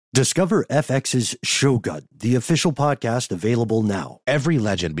Discover FX's Shogun, the official podcast available now. Every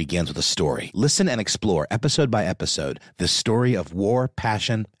legend begins with a story. Listen and explore episode by episode the story of war,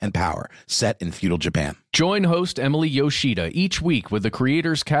 passion, and power set in feudal Japan. Join host Emily Yoshida each week with the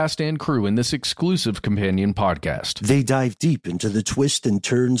creators, cast, and crew in this exclusive companion podcast. They dive deep into the twists and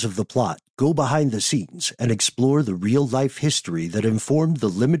turns of the plot, go behind the scenes, and explore the real-life history that informed the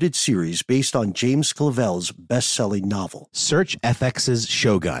limited series based on James Clavell's best-selling novel. Search FX's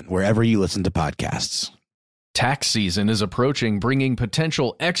Shogun wherever you listen to podcasts. Tax season is approaching, bringing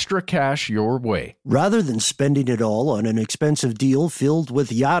potential extra cash your way. Rather than spending it all on an expensive deal filled with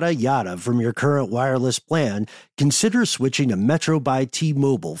yada yada from your current wireless plan, consider switching to Metro by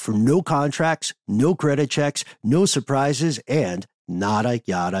T-Mobile for no contracts, no credit checks, no surprises, and nada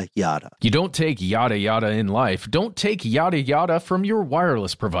yada yada. You don't take yada yada in life. Don't take yada yada from your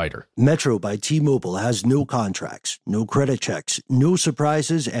wireless provider. Metro by T-Mobile has no contracts, no credit checks, no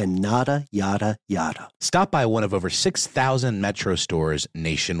surprises, and nada yada yada. Stop by one of over 6,000 Metro stores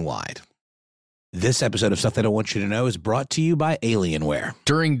nationwide. This episode of Stuff They Don't Want You to Know is brought to you by Alienware.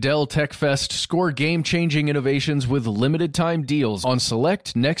 During Dell Tech Fest, score game-changing innovations with limited-time deals on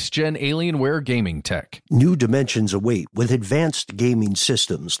select next-gen Alienware gaming tech. New dimensions await with advanced gaming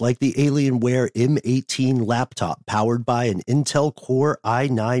systems like the Alienware M18 laptop powered by an Intel Core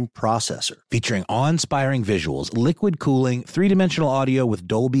i9 processor. Featuring awe-inspiring visuals, liquid cooling, three-dimensional audio with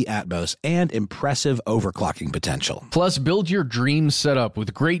Dolby Atmos, and impressive overclocking potential. Plus, build your dream setup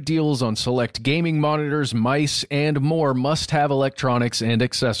with great deals on select gaming monitors, mice, and more must-have electronics and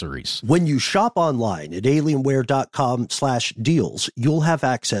accessories. When you shop online at alienware.com/deals, you'll have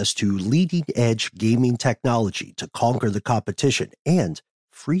access to leading-edge gaming technology to conquer the competition and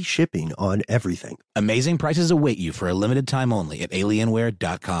free shipping on everything. Amazing prices await you for a limited time only at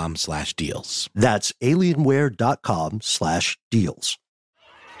alienware.com/deals. That's alienware.com/deals.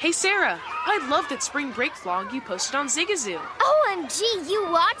 Hey Sarah, I love that spring break vlog you posted on Zigazoo. OMG, you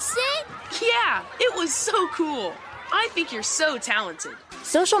watched it? Yeah, it was so cool. I think you're so talented.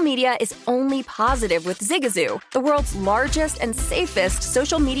 Social media is only positive with Zigazoo, the world's largest and safest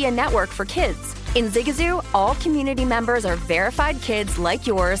social media network for kids. In Zigazoo, all community members are verified kids like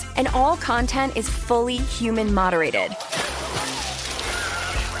yours, and all content is fully human moderated.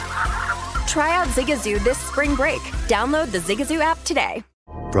 Try out Zigazoo this spring break. Download the Zigazoo app today.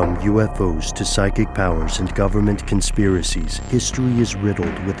 From UFOs to psychic powers and government conspiracies, history is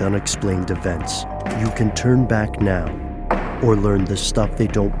riddled with unexplained events. You can turn back now or learn the stuff they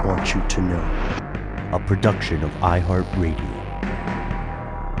don't want you to know. A production of iHeartRadio.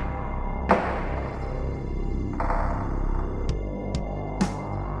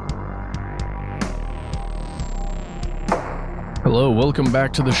 Hello, welcome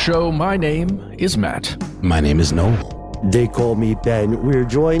back to the show. My name is Matt. My name is Noel. They call me Ben. We're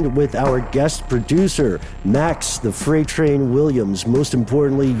joined with our guest producer, Max the Freight Train Williams. Most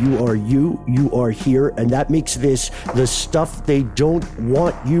importantly, you are here, and that makes this the stuff they don't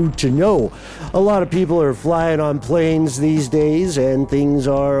want you to know. A lot of people are flying on planes these days, and things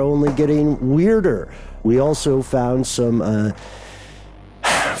are only getting weirder. We also found some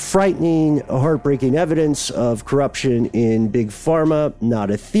frightening, heartbreaking evidence of corruption in Big Pharma. Not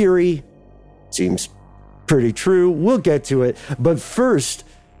a theory. Seems pretty true. We'll get to it. But first,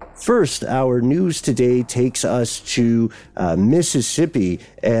 our news today takes us to Mississippi.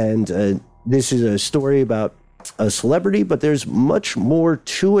 And this is a story about a celebrity, but there's much more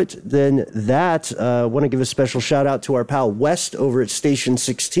to it than that. I want to give a special shout out to our pal West over at Station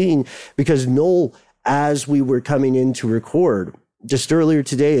 16, because Noel, as we were coming in to record, just earlier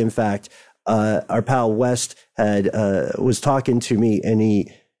today, in fact, our pal West was talking to me, and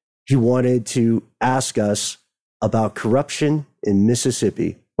he wanted to ask us about corruption in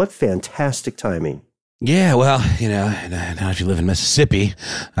Mississippi. What fantastic timing. Yeah, well, now if you live in Mississippi,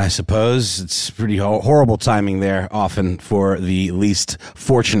 I suppose it's pretty horrible timing there, often for the least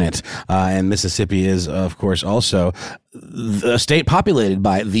fortunate. And Mississippi is, of course, also a state populated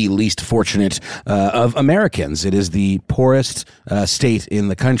by the least fortunate of Americans. It is the poorest state in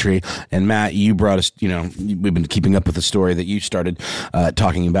the country. And Matt, you brought us, we've been keeping up with the story that you started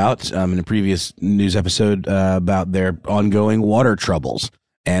talking about in a previous news episode about their ongoing water troubles.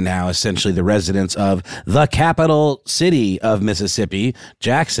 And now essentially the residents of the capital city of Mississippi,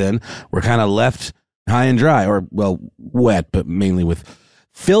 Jackson, were kind of left high and dry, or, well, wet, but mainly with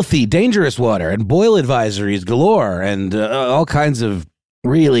filthy, dangerous water and boil advisories galore and all kinds of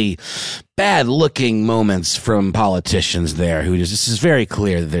really bad looking moments from politicians there who just, this is very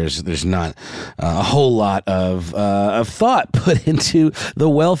clear that there's not a whole lot of thought put into the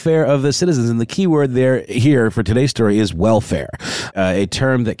welfare of the citizens. And the key word there here for today's story is welfare, a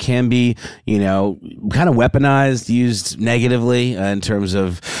term that can be, kind of weaponized, used negatively in terms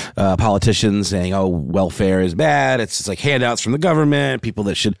of politicians saying, oh, welfare is bad. It's like handouts from the government, people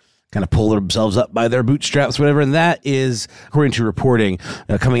that should kind of pull themselves up by their bootstraps, whatever. And that is, according to reporting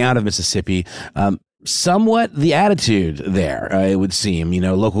coming out of Mississippi, somewhat the attitude there, it would seem.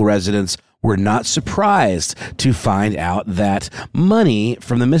 Local residents were not surprised to find out that money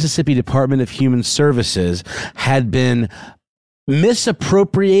from the Mississippi Department of Human Services had been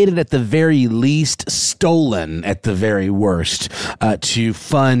misappropriated at the very least, stolen at the very worst, to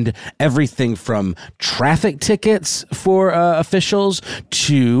fund everything from traffic tickets for officials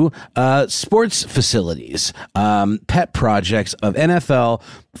to sports facilities, pet projects of NFL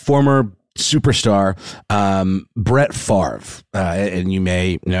former superstar Brett Favre, and you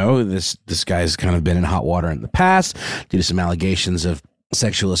may know this guy's kind of been in hot water in the past due to some allegations of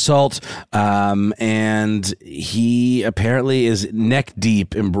sexual assault, and he apparently is neck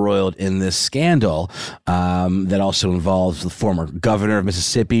deep embroiled in this scandal that also involves the former governor of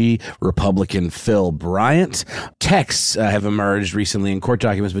Mississippi, Republican Phil Bryant. Texts have emerged recently in court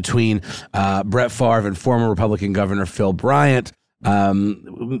documents between Brett Favre and former Republican Governor Phil Bryant,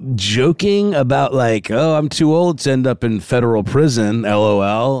 joking about like, oh, I'm too old to end up in federal prison,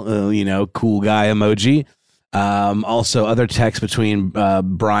 LOL, cool guy emoji. Also, other texts between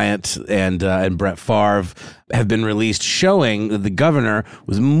Bryant and Brett Favre have been released showing that the governor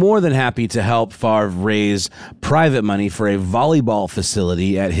was more than happy to help Favre raise private money for a volleyball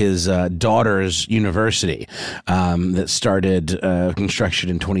facility at his daughter's university that started construction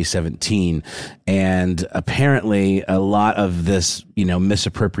in 2017. And apparently a lot of this,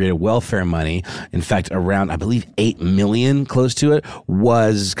 misappropriated welfare money, in fact, around, I believe, 8 million, close to it,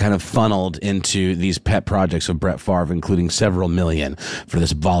 was kind of funneled into these pet projects of Brett Favre, including several million for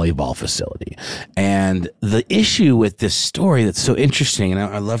this volleyball facility. And the issue with this story that's so interesting, and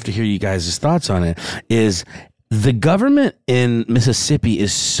I'd love to hear you guys' thoughts on it, is the government in Mississippi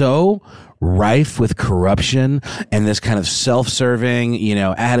is so rife with corruption and this kind of self-serving,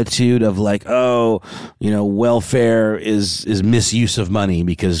 attitude of like, oh, welfare is misuse of money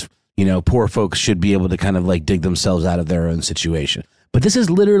because, poor folks should be able to kind of like dig themselves out of their own situation. But this is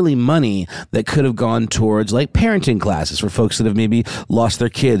literally money that could have gone towards like parenting classes for folks that have maybe lost their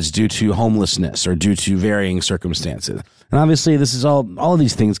kids due to homelessness or due to varying circumstances. And obviously this is all of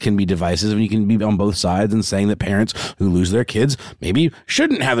these things can be divisive, and you can be on both sides and saying that parents who lose their kids maybe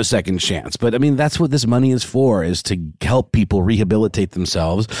shouldn't have a second chance. But I mean, that's what this money is for, is to help people rehabilitate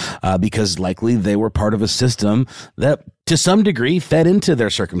themselves, because likely they were part of a system that to some degree fed into their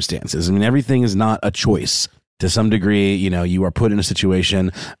circumstances. I mean, everything is not a choice. To some degree, you are put in a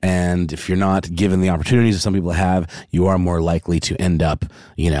situation, and if you're not given the opportunities that some people have, you are more likely to end up,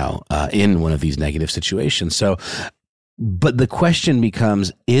 in one of these negative situations. So, but the question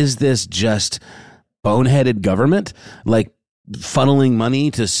becomes, is this just boneheaded government, like funneling money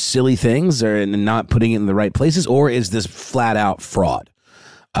to silly things and not putting it in the right places, or is this flat out fraud?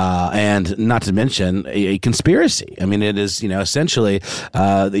 And not to mention a conspiracy. I mean, it is, essentially,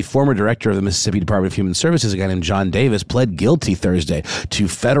 the former director of the Mississippi Department of Human Services, a guy named John Davis, pled guilty Thursday to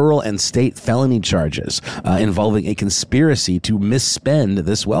federal and state felony charges involving a conspiracy to misspend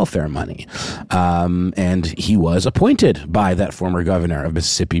this welfare money. And he was appointed by that former governor of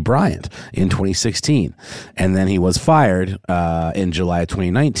Mississippi, Bryant, in 2016. And then he was fired in July of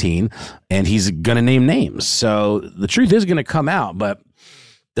 2019, and he's going to name names. So the truth is going to come out, but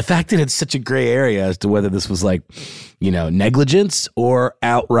the fact that it's such a gray area as to whether this was like, negligence or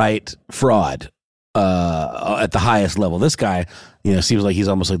outright fraud at the highest level. This guy, seems like he's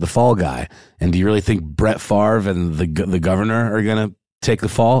almost like the fall guy. And do you really think Brett Favre and the governor are going to take the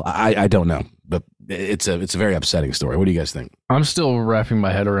fall? I don't know, but it's a very upsetting story. What do you guys think? I'm still wrapping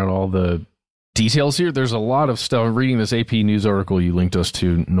my head around all the details here. There's a lot of stuff. I'm reading this AP News article you linked us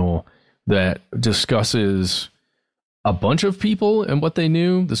to, Noel, that discusses a bunch of people and what they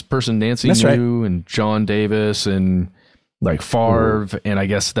knew. This person Nancy That's knew, right. and John Davis, and like Favre, and I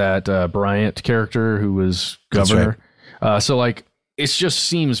guess that Bryant character who was governor. Right. So like, it just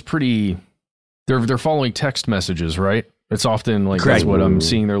seems pretty. They're following text messages, right? It's often like Correct. That's what I'm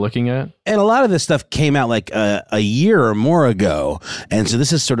seeing they're looking at. And a lot of this stuff came out like a year or more ago. And so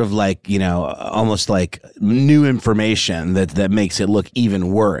this is sort of like, almost like new information that makes it look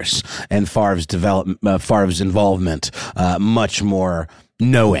even worse. And Favre's involvement, much more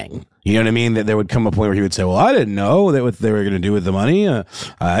knowing You know what I mean? That there would come a point where he would say, well, I didn't know that what they were going to do with the money.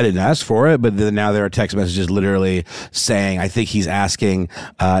 I didn't ask for it. But then now there are text messages literally saying, I think he's asking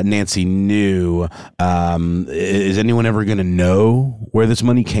Nancy New, is anyone ever going to know where this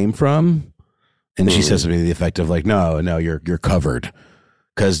money came from? And she says something to the effect of like, no, you're covered.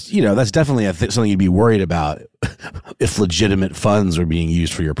 Because, you know, that's definitely something you'd be worried about if legitimate funds are being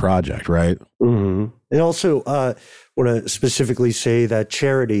used for your project, right? Mm-hmm. And also, want to specifically say that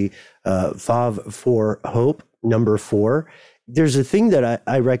charity, Fav for Hope, number 4, there's a thing that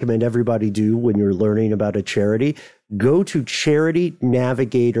I recommend everybody do when you're learning about a charity. Go to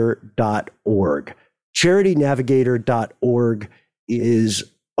charitynavigator.org. Charitynavigator.org is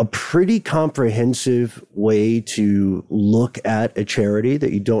a pretty comprehensive way to look at a charity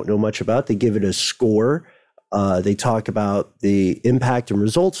that you don't know much about. They give it a score. They talk about the impact and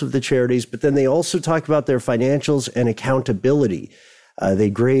results of the charities, but then they also talk about their financials and accountability.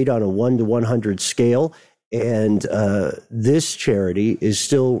 They grade on a 1 to 100 scale, and this charity is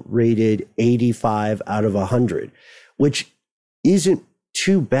still rated 85 out of 100, which isn't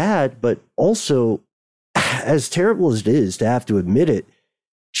too bad, but also, as terrible as it is to have to admit it,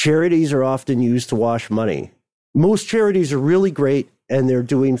 charities are often used to wash money. Most charities are really great and they're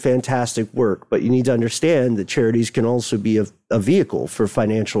doing fantastic work, but you need to understand that charities can also be a vehicle for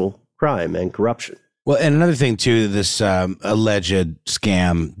financial crime and corruption. Well, and another thing too, this alleged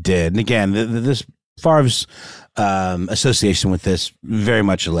scam did, and again, this Favre's association with this, very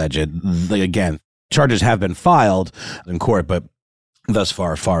much alleged. Like, again, charges have been filed in court, but thus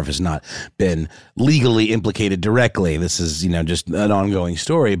far, Favre has not been legally implicated directly. This is, just an ongoing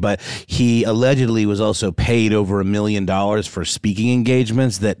story. But he allegedly was also paid over $1 million for speaking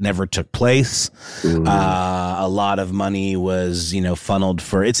engagements that never took place. A lot of money was, funneled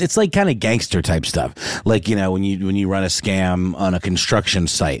for it's like kind of gangster type stuff. Like, when you run a scam on a construction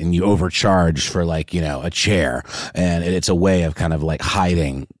site and you overcharge for a chair, and it's a way of kind of like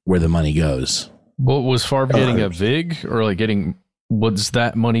hiding where the money goes. Well, was Favre getting a VIG or was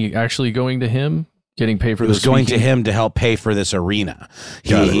that money actually going to him? Getting paid for this? It was going to him to help pay for this arena.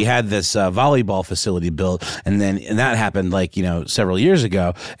 He had this volleyball facility built, and that happened several years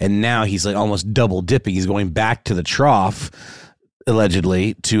ago, and now he's almost double dipping. He's going back to the trough,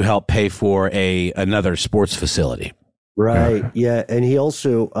 allegedly, to help pay for another sports facility. Right. Yeah, and he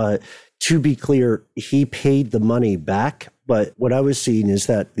also, to be clear, he paid the money back. But what I was seeing is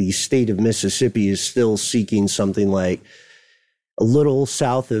that the state of Mississippi is still seeking something like a little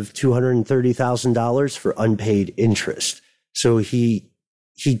south of $230,000 for unpaid interest. So he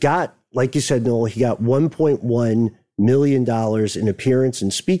got, like you said, Noel, he got $1.1 million in appearance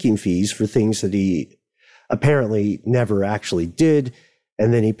and speaking fees for things that he apparently never actually did.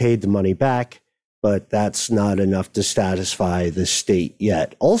 And then he paid the money back, but that's not enough to satisfy the state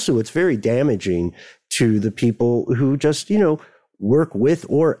yet. Also, it's very damaging to the people who just, work with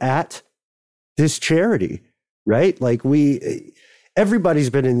or at this charity, right? Everybody's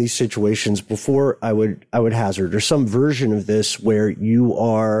been in these situations before. I would hazard, or some version of this where you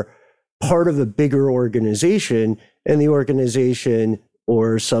are part of a bigger organization, and the organization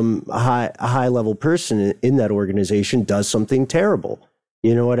or some high level person in that organization does something terrible.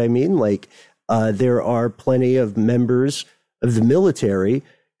 You know what I mean? There are plenty of members of the military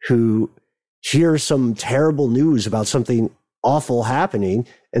who hear some terrible news about something awful happening,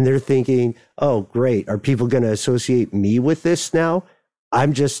 and they're thinking, oh, great, are people going to associate me with this now?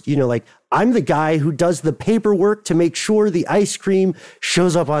 I'm just, I'm the guy who does the paperwork to make sure the ice cream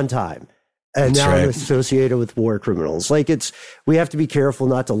shows up on time. And now I'm associated with war criminals. We have to be careful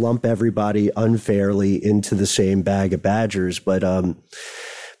not to lump everybody unfairly into the same bag of badgers. But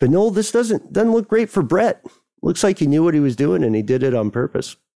Noel, this doesn't look great for Brett. Looks like he knew what he was doing and he did it on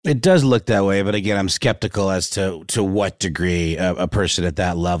purpose. It does look that way, but again, I'm skeptical as to what degree a person at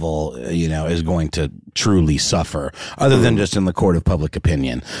that level, is going to truly suffer, other than just in the court of public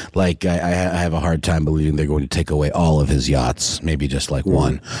opinion. I have a hard time believing they're going to take away all of his yachts, maybe just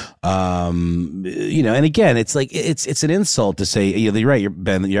one. And again, it's it's an insult to say, you're right,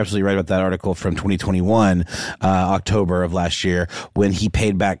 Ben, you're absolutely right about that article from 2021, October of last year, when he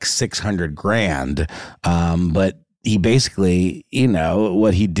paid back $600,000. But he basically,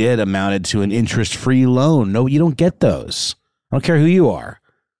 what he did amounted to an interest-free loan. No, you don't get those. I don't care who you are.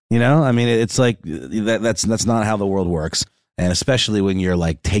 It's that's not how the world works. And especially when you're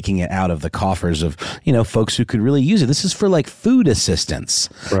like taking it out of the coffers of, folks who could really use it. This is for like food assistance,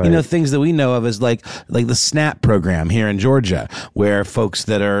 Right. Things that we know of as like the SNAP program here in Georgia, where folks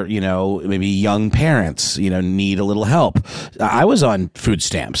that are, maybe young parents, need a little help. I was on food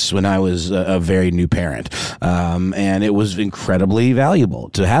stamps when I was a very new parent. And it was incredibly valuable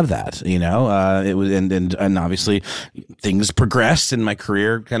to have that, it was, and obviously things progressed and my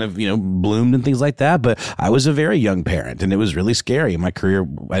career kind of, bloomed and things like that. But I was a very young parent and it was really scary. My career,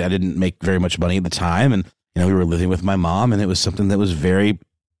 I didn't make very much money at the time. And, we were living with my mom and it was something that was very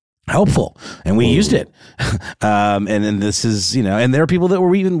helpful and we used it. And then this is, and there are people that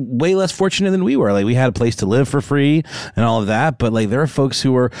were even way less fortunate than we were. Like we had a place to live for free and all of that. But like there are folks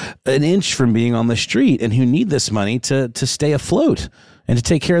who are an inch from being on the street and who need this money to stay afloat and to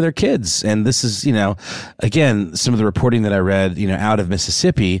take care of their kids. And this is, again, some of the reporting that I read, out of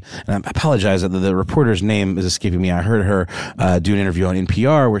Mississippi, and I apologize that the reporter's name is escaping me. I heard her do an interview on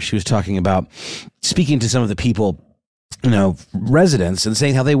NPR where she was talking about speaking to some of the people, residents, and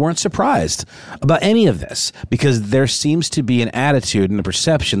saying how they weren't surprised about any of this because there seems to be an attitude and a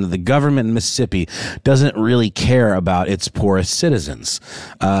perception that the government in Mississippi doesn't really care about its poorest citizens,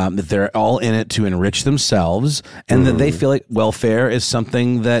 that they're all in it to enrich themselves and that they feel like welfare is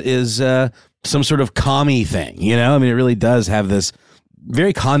something that is some sort of commie thing. It really does have this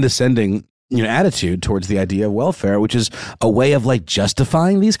very condescending attitude towards the idea of welfare, which is a way of like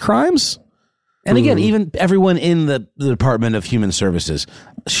justifying these crimes. And again, even everyone in the Department of Human Services,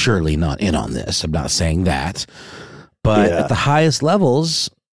 surely not in on this. I'm not saying that. But at the highest levels,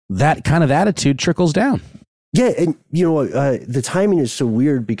 that kind of attitude trickles down. Yeah, and the timing is so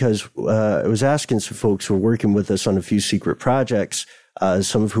weird because I was asking some folks who are working with us on a few secret projects,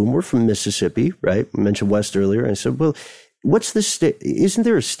 some of whom were from Mississippi, right? We mentioned West earlier. And I said, well, what's this? Isn't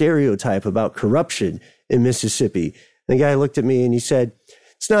there a stereotype about corruption in Mississippi? And the guy looked at me and he said,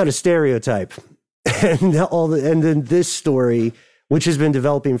 it's not a stereotype. And then this story, which has been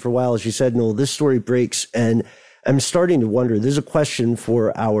developing for a while, as you said, Noel, this story breaks. And I'm starting to wonder, there's a question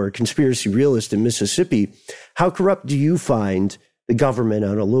for our conspiracy realist in Mississippi. How corrupt do you find the government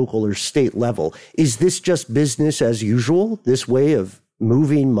on a local or state level? Is this just business as usual, this way of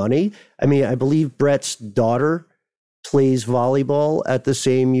moving money? I mean, I believe Brett's daughter plays volleyball at the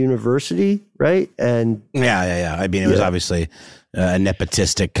same university, right? And yeah. I mean, it was obviously a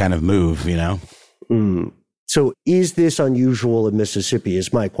nepotistic kind of move, So is this unusual in Mississippi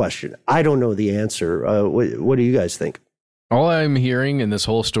is my question. I don't know the answer. What do you guys think? All I'm hearing in this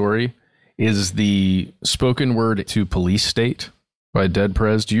whole story is the spoken word to Police State by Dead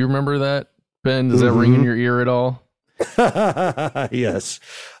Prez. Do you remember that, Ben? Does that ring in your ear at all? Yes.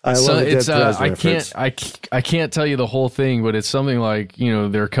 I love the Dead Prez reference. I can't tell you the whole thing, but it's something like,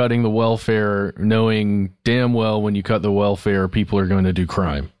 they're cutting the welfare knowing damn well when you cut the welfare, people are going to do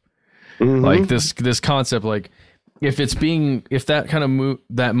crime. Like this concept, like if that kind of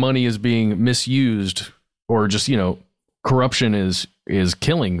that money is being misused or just, corruption is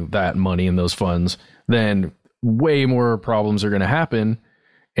killing that money and those funds, then way more problems are going to happen.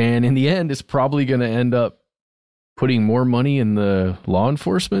 And in the end, it's probably going to end up putting more money in the law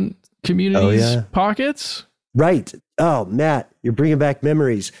enforcement community's pockets. Right. Oh, Matt, you're bringing back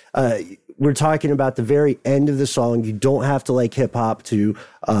memories. We're talking about the very end of the song. You don't have to like hip hop to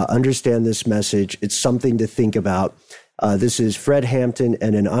understand this message. It's something to think about. This is Fred Hampton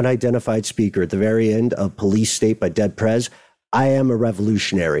and an unidentified speaker at the very end of Police State by Dead Prez. I am a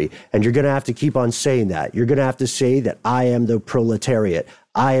revolutionary. And you're going to have to keep on saying that. You're going to have to say that I am the proletariat.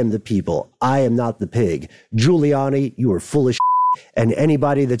 I am the people. I am not the pig. Giuliani, you are full of shit. And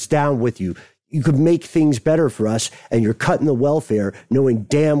anybody that's down with you, you could make things better for us, and you're cutting the welfare, knowing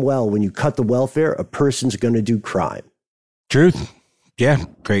damn well when you cut the welfare, a person's going to do crime. Truth. Yeah,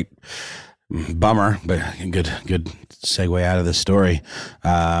 great. Bummer, but good segue out of the story,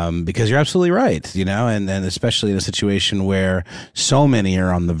 because you're absolutely right, and especially in a situation where so many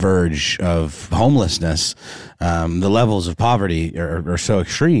are on the verge of homelessness, the levels of poverty are so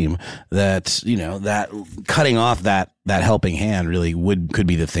extreme that, that cutting off that helping hand really could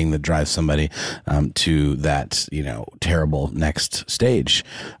be the thing that drives somebody to that, terrible next stage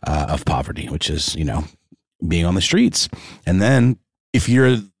of poverty, which is, being on the streets. And then if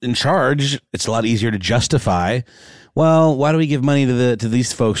you're in charge, it's a lot easier to justify, well, why do we give money to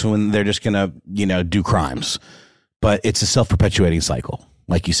these folks when they're just going to, do crimes? But it's a self-perpetuating cycle,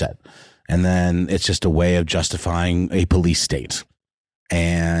 like you said. And then it's just a way of justifying a police state.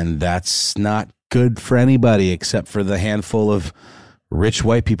 And that's not good for anybody except for the handful of rich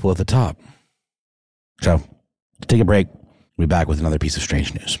white people at the top. So take a break. We'll be back with another piece of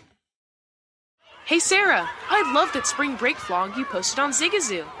strange news. Hey Sarah, I loved that spring break vlog you posted on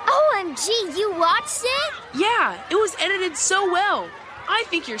Zigazoo. OMG, you watched it? Yeah, it was edited so well. I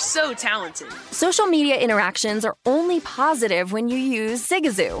think you're so talented. Social media interactions are only positive when you use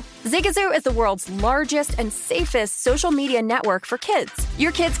Zigazoo. Zigazoo is the world's largest and safest social media network for kids.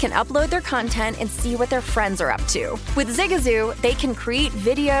 Your kids can upload their content and see what their friends are up to. With Zigazoo, they can create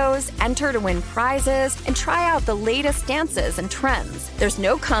videos, enter to win prizes, and try out the latest dances and trends. There's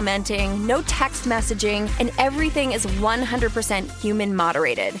no commenting, no text messaging, and everything is 100% human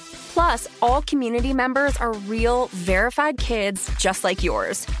moderated. Plus, all community members are real, verified kids just like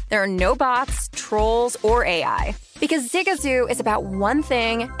yours. There are no bots, trolls, or AI. Because Zigazoo is about one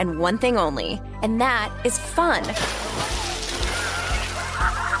thing and one thing only, and that is fun.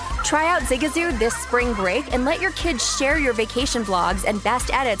 Try out Zigazoo this spring break and let your kids share your vacation vlogs and best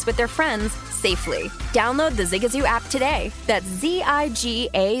edits with their friends safely. Download the Zigazoo app today. That's Zigazoo.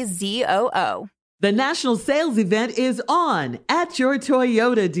 The national sales event is on at your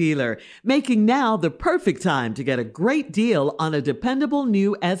Toyota dealer, making now the perfect time to get a great deal on a dependable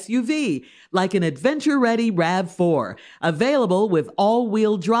new SUV, like an adventure-ready RAV4. Available with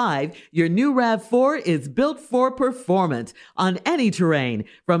all-wheel drive, your new RAV4 is built for performance on any terrain,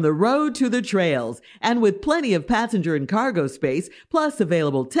 from the road to the trails, and with plenty of passenger and cargo space, plus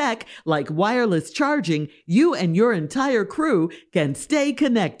available tech like wireless charging, you and your entire crew can stay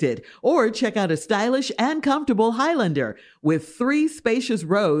connected. Or check out a stylish and comfortable Highlander with 3 spacious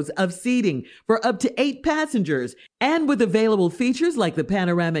rows of seating for up to 8 passengers. And with available features like the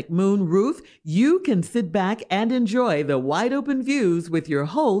panoramic moon roof, you can sit back and enjoy the wide open views with your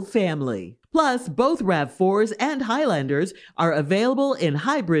whole family. Plus, both RAV4s and Highlanders are available in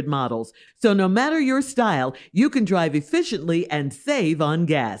hybrid models, so no matter your style, you can drive efficiently and save on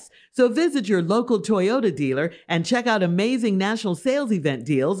gas. So visit your local Toyota dealer and check out amazing national sales event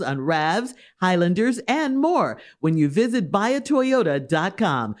deals on RAVs, Highlanders, and more when you visit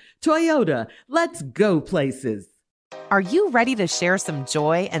buyatoyota.com. Toyota, let's go places. Are you ready to share some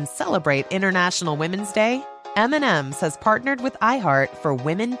joy and celebrate International Women's Day? M&M's has partnered with iHeart for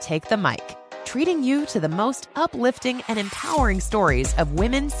Women Take the Mic, treating you to the most uplifting and empowering stories of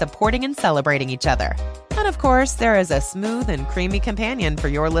women supporting and celebrating each other. And of course, there is a smooth and creamy companion for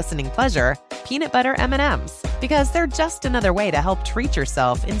your listening pleasure, peanut butter M&Ms, because they're just another way to help treat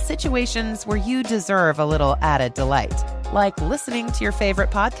yourself in situations where you deserve a little added delight, like listening to your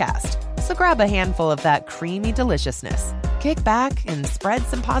favorite podcast. So grab a handful of that creamy deliciousness. Kick back and spread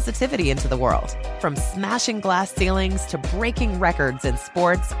some positivity into the world. From smashing glass ceilings to breaking records in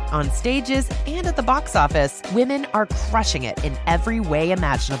sports, on stages, and at the box office, women are crushing it in every way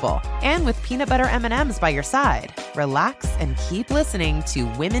imaginable. And with peanut butter M&Ms by your side, relax and keep listening to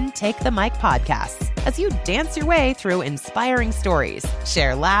Women Take the Mic podcasts as you dance your way through inspiring stories,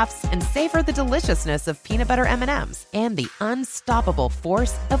 share laughs, and savor the deliciousness of peanut butter M&Ms and the unstoppable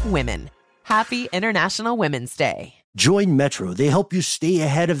force of women. Happy International Women's Day. Join Metro. They help you stay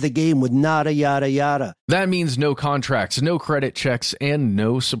ahead of the game with nada yada yada. That means no contracts, no credit checks, and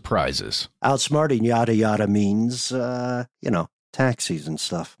no surprises. Outsmarting yada yada means, taxis and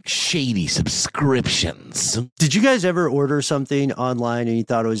stuff. Shady subscriptions. Did you guys ever order something online and you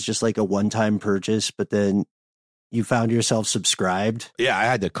thought it was just like a one-time purchase, but then you found yourself subscribed? Yeah, I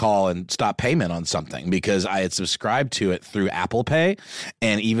had to call and stop payment on something because I had subscribed to it through Apple Pay.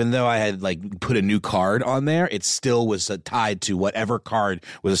 And even though I had put a new card on there, it still was tied to whatever card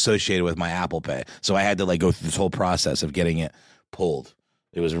was associated with my Apple Pay. So I had to go through this whole process of getting it pulled.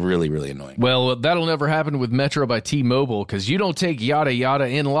 It was really, really annoying. Well, that'll never happen with Metro by T-Mobile because you don't take yada yada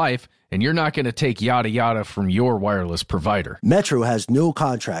in life, and you're not going to take yada yada from your wireless provider. Metro has no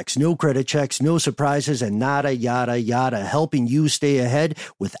contracts, no credit checks, no surprises, and nada yada yada, helping you stay ahead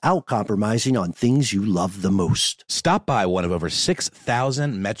without compromising on things you love the most. Stop by one of over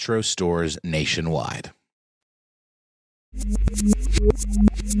 6,000 Metro stores nationwide.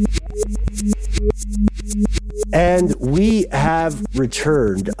 And we have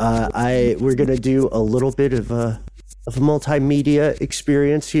returned. We're going to do a little bit of a multimedia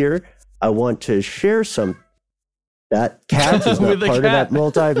experience here. I want to share some. That cat is not part of that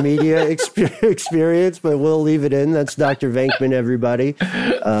multimedia experience, but we'll leave it in. That's Dr. Venkman, everybody.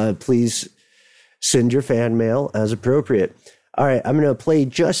 Please send your fan mail as appropriate. All right, I'm going to play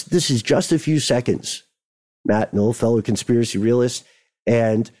this is just a few seconds. Matt Knoll, fellow conspiracy realist.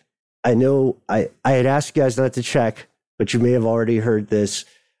 And I know I had asked you guys not to check, but you may have already heard this.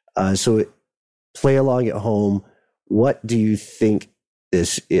 So play along at home. What do you think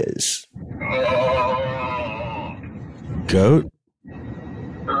this is? Goat?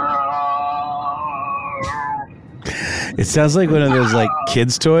 It sounds like one of those like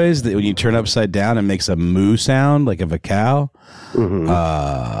kids' toys that when you turn upside down, it makes a moo sound like of a cow. Mm-hmm.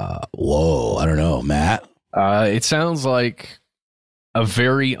 Whoa, I don't know, Matt. It sounds like a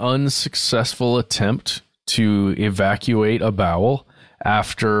very unsuccessful attempt to evacuate a bowel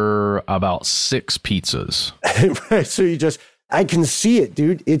after about 6 pizzas. Right, so I can see it,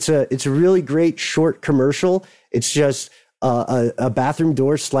 dude. It's a really great short commercial. It's just a bathroom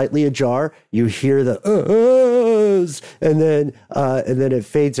door slightly ajar. You hear the uhs, and then it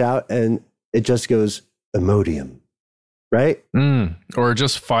fades out, and it just goes Imodium, right? Or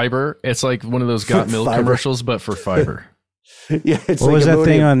just fiber. It's like one of those Got Milk commercials, but for fiber. Yeah. It's what like was that Imodium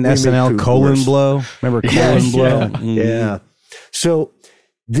thing on SNL? Colon Blow. Remember Colon Blow? Yeah. Yeah. So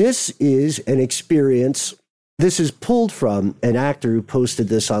this is an experience. This is pulled from an actor who posted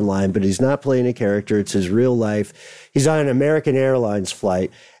this online, but he's not playing a character. It's his real life. He's on an American Airlines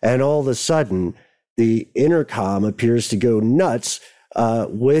flight, and all of a sudden, the intercom appears to go nuts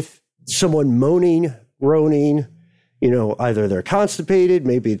with someone moaning, groaning. Either they're constipated,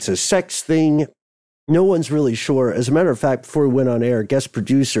 maybe it's a sex thing. No one's really sure. As a matter of fact, before we went on air, guest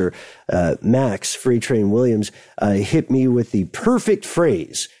producer Max Freight Train Williams hit me with the perfect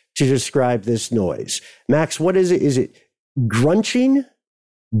phrase to describe this noise. Max, what is it? Is it grunching?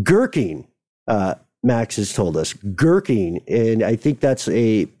 Gurking, Max has told us. Gurking. And I think that's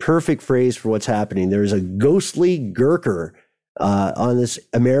a perfect phrase for what's happening. There's a ghostly gurker on this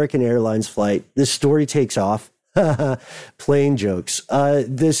American Airlines flight. This story takes off. Plain jokes.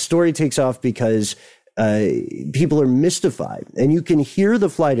 This story takes off because people are mystified. And you can hear the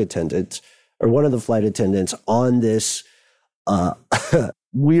flight attendant, or one of the flight attendants, on this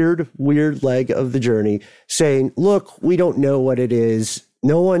weird leg of the journey saying, look, we don't know what it is.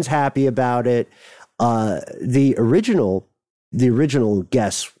 No one's happy about it. The original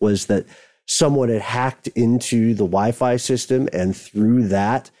guess was that someone had hacked into the Wi-Fi system and through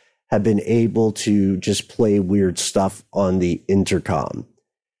that had been able to just play weird stuff on the intercom.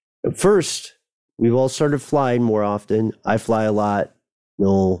 At first, we've all started flying more often. I fly a lot.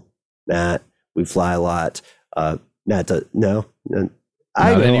 Noel, Matt, we fly a lot. Matt does, no.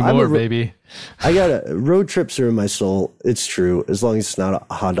 I Not know, anymore, baby. Road trips are in my soul. It's true, as long as it's not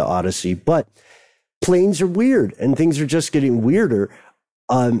a Honda Odyssey. But planes are weird, and things are just getting weirder.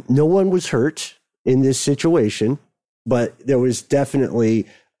 No one was hurt in this situation, but there was definitely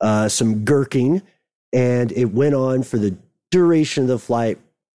some gurking, and it went on for the duration of the flight,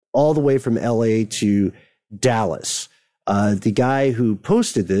 all the way from LA to Dallas. The guy who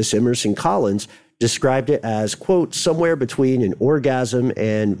posted this, Emerson Collins, described it as, quote, somewhere between an orgasm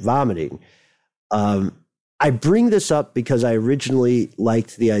and vomiting. I bring this up because I originally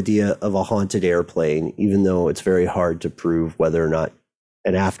liked the idea of a haunted airplane, even though it's very hard to prove whether or not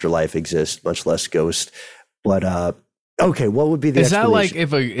an afterlife exists, much less ghost. But okay, what would be the explanation?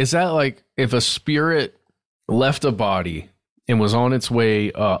 Is that like if a spirit left a body and was on its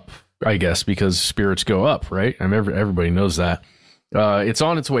way up? I guess because spirits go up, right? I mean, everybody knows that. It's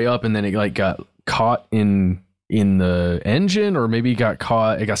on its way up, and then it like got caught in the engine, or maybe it got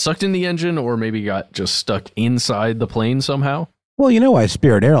sucked in the engine, or maybe got just stuck inside the plane somehow. Well, you know why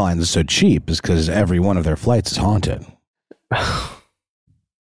Spirit Airlines is so cheap is because every one of their flights is haunted.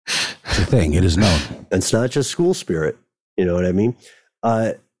 It's a thing. It is known. It's not just school spirit. You know what I mean?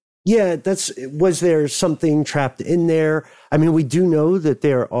 Yeah, was there something trapped in there? I mean, we do know that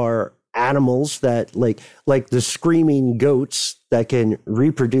there are animals that like the screaming goats that can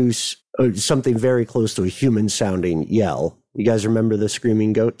reproduce something very close to a human sounding yell. You guys remember the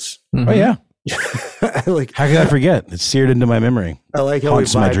screaming goats? Mm-hmm. Oh yeah. How could I forget? It's seared into my memory. I like how we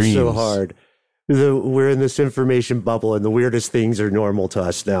vibe so hard. We're in this information bubble, and the weirdest things are normal to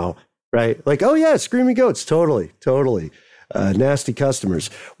us now, right? Like, oh yeah, screaming goats, totally. Nasty customers.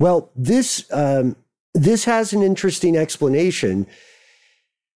 Well, this has an interesting explanation.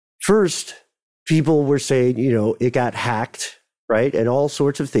 First, people were saying, it got hacked, right? And all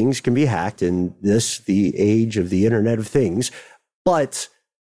sorts of things can be hacked in the age of the Internet of Things. But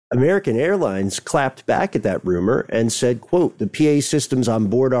American Airlines clapped back at that rumor and said, quote, the PA systems on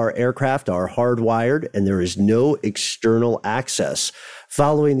board our aircraft are hardwired and there is no external access.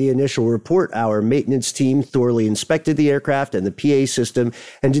 Following the initial report, our maintenance team thoroughly inspected the aircraft and the PA system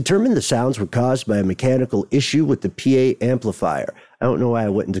and determined the sounds were caused by a mechanical issue with the PA amplifier. I don't know why I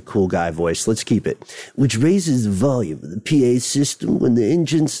went into cool guy voice. Let's keep it. Which raises the volume of the PA system when the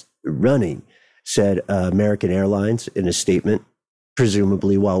engine's running, said American Airlines in a statement,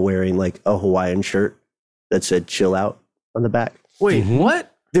 presumably while wearing like a Hawaiian shirt that said chill out on the back. Wait,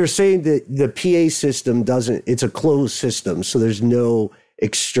 what? They're saying that the PA system it's a closed system, so there's no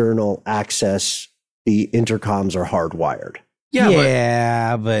external access the intercoms are hardwired.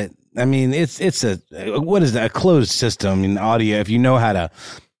 Yeah, but I mean, it's a what is that? A closed system in audio. If you know how to,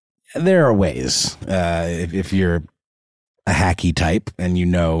 there are ways. If you're a hacky type and you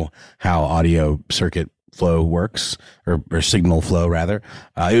know how audio circuit flow works or signal flow rather,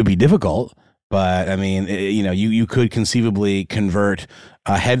 it would be difficult. But I mean, you could conceivably convert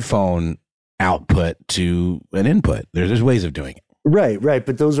a headphone output to an input. There's ways of doing it. Right.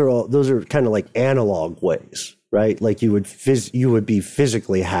 But those are kind of like analog ways. Right, like you would be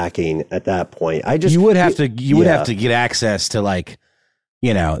physically hacking at that point. You would have to get access to like,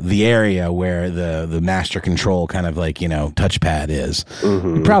 the area where the master control kind of like touchpad is.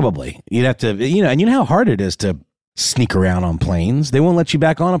 Mm-hmm. Probably you'd have to and you know how hard it is to sneak around on planes. They won't let you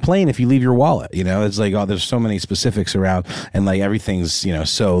back on a plane if you leave your wallet. It's like there's so many specifics around, and like everything's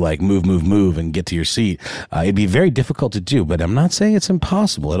so like move and get to your seat. It'd be very difficult to do, but I'm not saying it's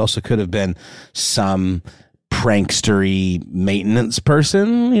impossible. It also could have been some prankstery maintenance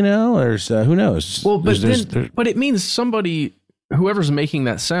person, or who knows? Well, but it means somebody, whoever's making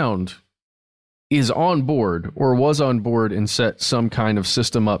that sound, is on board or was on board and set some kind of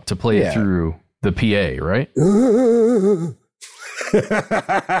system up to play it through the PA, right?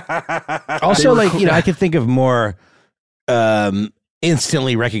 Also, like I could think of more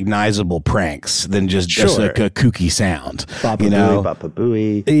instantly recognizable pranks than just like a kooky sound. Baba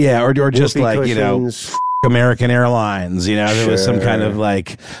Booey. Yeah, or just like cushions. American Airlines, there was some kind of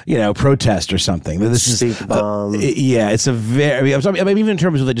like, protest or something. This is bomb. It's a very, I mean, even in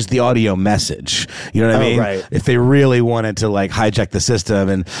terms of just the audio message, you know what I mean? Right. If they really wanted to like hijack the system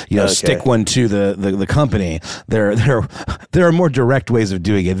and, stick one to the company, there are more direct ways of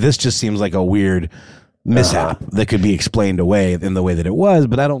doing it. This just seems like a weird mishap that could be explained away in the way that it was,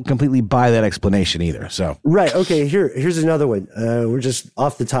 but I don't completely buy that explanation either. So, right. Okay. Here's another one. We're just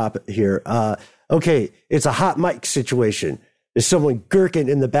off the top here. Okay, it's a hot mic situation. There's someone gherkin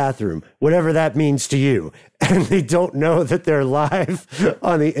in the bathroom, whatever that means to you. And they don't know that they're live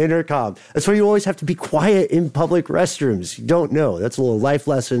on the intercom. That's why you always have to be quiet in public restrooms. You don't know. That's a little life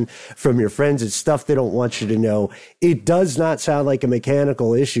lesson from your friends. It's stuff they don't want you to know. It does not sound like a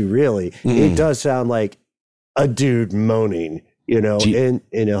mechanical issue, really. It does sound like a dude moaning. In a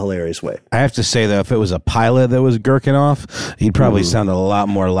hilarious way. I have to say, though, if it was a pilot that was gherkin off, he'd probably sound a lot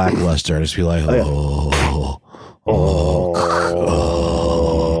more lackluster. Just be like, and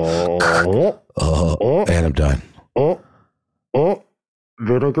I'm done.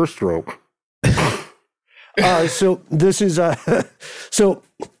 Vinegar stroke. So this is, so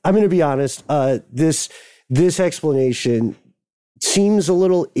I'm going to be honest. This explanation seems a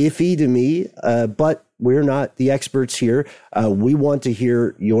little iffy to me, but we're not the experts here. We want to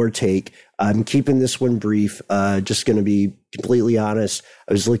hear your take. I'm keeping this one brief. Just going to be completely honest.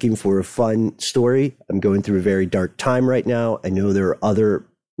 I was looking for a fun story. I'm going through a very dark time right now. I know there are other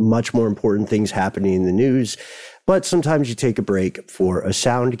much more important things happening in the news, but sometimes you take a break for a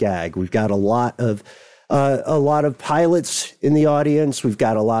sound gag. We've got a lot of pilots in the audience. We've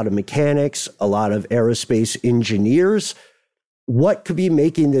got a lot of mechanics, a lot of aerospace engineers. What could be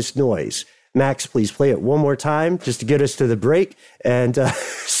making this noise? Max, please play it one more time just to get us to the break and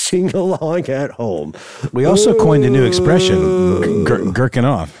sing along at home. We also coined a new expression, gherkin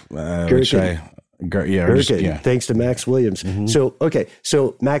off. Gherkin. Thanks to Max Williams. Mm-hmm.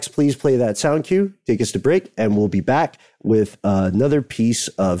 So Max, please play that sound cue. Take us to break, and we'll be back with another piece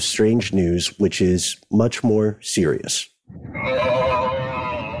of strange news, which is much more serious.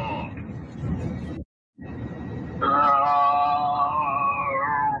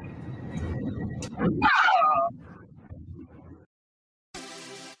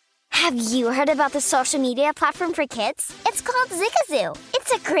 Have you heard about the social media platform for kids? It's called Zigazoo.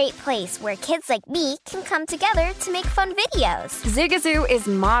 It's a great place where kids like me can come together to make fun videos. Zigazoo is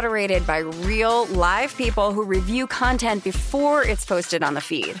moderated by real, live people who review content before it's posted on the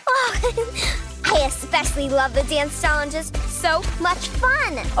feed. Oh, I especially love the dance challenges. So much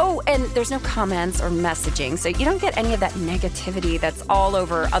fun. Oh, and there's no comments or messaging, so you don't get any of that negativity that's all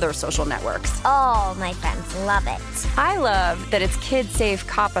over other social networks. Oh, my friends love it. I love that it's kid-safe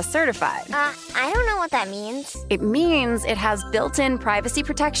COPPA certified. I don't know what that means. It means it has built-in privacy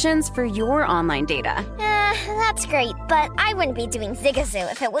protections for your online data. That's great, but I wouldn't be doing Zigazoo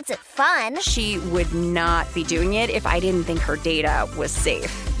if it wasn't fun. She would not be doing it if I didn't think her data was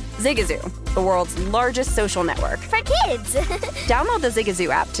safe. Zigazoo, the world's largest social network. For kids! Download the Zigazoo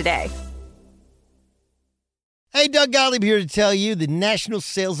app today. Hey, Doug Gottlieb here to tell you the national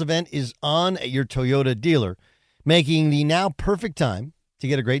sales event is on at your Toyota dealer, making the now perfect time to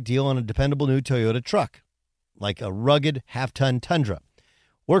get a great deal on a dependable new Toyota truck, like a rugged half-ton Tundra.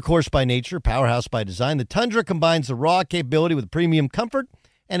 Workhorse by nature, powerhouse by design, the Tundra combines the raw capability with premium comfort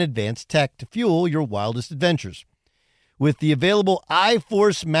and advanced tech to fuel your wildest adventures. With the available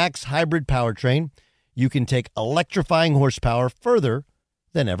iForce Max hybrid powertrain, you can take electrifying horsepower further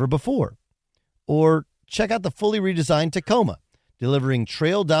than ever before. Or check out the fully redesigned Tacoma. Delivering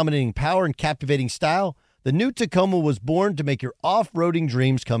trail-dominating power and captivating style, the new Tacoma was born to make your off-roading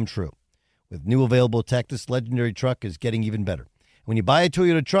dreams come true. With new available tech, this legendary truck is getting even better. When you buy a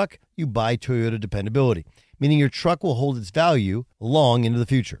Toyota truck, you buy Toyota dependability, meaning your truck will hold its value long into the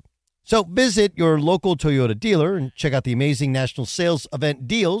future. So visit your local Toyota dealer and check out the amazing national sales event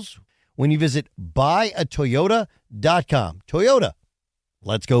deals when you visit buyatoyota.com. Toyota,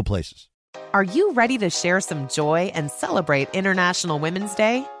 let's go places. Are you ready to share some joy and celebrate International Women's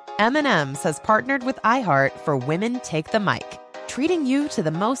Day? M&M's has partnered with iHeart for Women Take the Mic, treating you to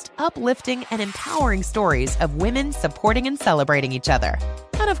the most uplifting and empowering stories of women supporting and celebrating each other.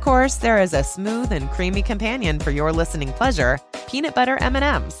 And of course, there is a smooth and creamy companion for your listening pleasure, peanut butter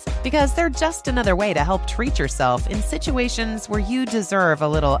M&M's, because they're just another way to help treat yourself in situations where you deserve a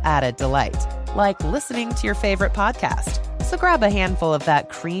little added delight, like listening to your favorite podcast. So grab a handful of that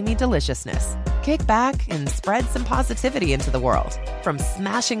creamy deliciousness. Kick back and spread some positivity into the world. From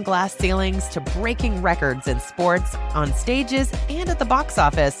smashing glass ceilings to breaking records in sports, on stages, and at the box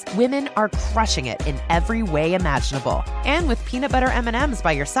office, women are crushing it in every way imaginable. And with peanut butter M&M's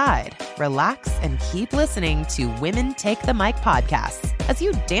by your side, relax and keep listening to Women Take the Mic podcasts as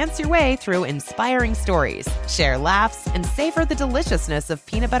you dance your way through inspiring stories, share laughs, and savor the deliciousness of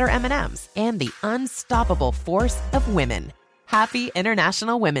peanut butter M&M's and the unstoppable force of women. Happy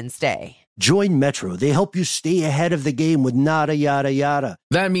International Women's Day. Join Metro. They help you stay ahead of the game with nada yada yada.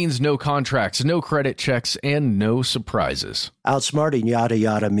 That means no contracts, no credit checks, and no surprises. Outsmarting yada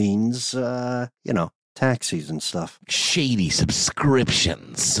yada means, taxis and stuff. Shady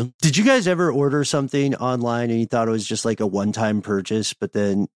subscriptions. Did you guys ever order something online and you thought it was just like a one-time purchase, but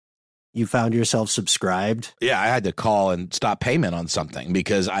then you found yourself subscribed? Yeah, I had to call and stop payment on something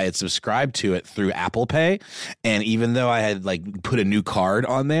because I had subscribed to it through Apple Pay. And even though I had put a new card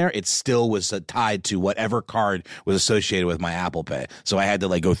on there, it still was tied to whatever card was associated with my Apple Pay. So I had to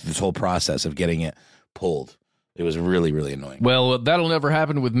go through this whole process of getting it pulled. It was really, really annoying. Well, that'll never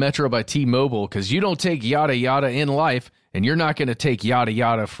happen with Metro by T-Mobile because you don't take yada yada in life, and you're not going to take yada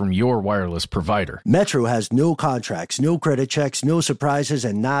yada from your wireless provider. Metro has no contracts, no credit checks, no surprises,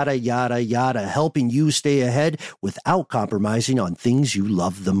 and nada yada yada, helping you stay ahead without compromising on things you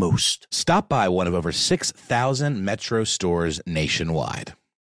love the most. Stop by one of over 6,000 Metro stores nationwide.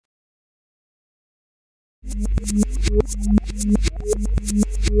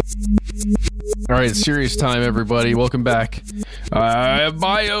 All right, serious time, everybody. Welcome back.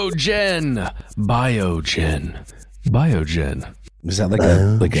 Biogen. Is that like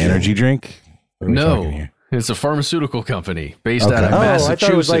an energy drink? No, it's a pharmaceutical company based out of Massachusetts. I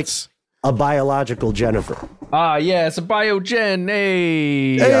thought it was like a biological Jennifer. Yeah, it's a Biogen.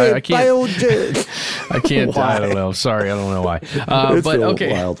 Hey I can't. Biogen. I can't. I don't know. Sorry, I don't know why. It's but a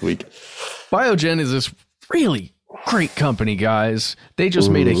okay. Wild week. Biogen is this really great company, guys. They just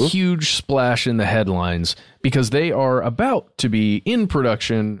made a huge splash in the headlines because they are about to be in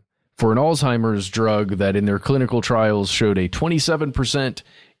production for an Alzheimer's drug that in their clinical trials showed a 27%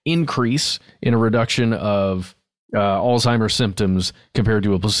 increase in a reduction of Alzheimer's symptoms compared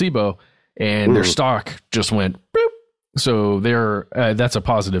to a placebo, and their stock just went bloop. So that's a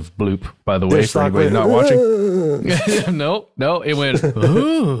positive bloop, by the way, for anybody not watching. No, it went,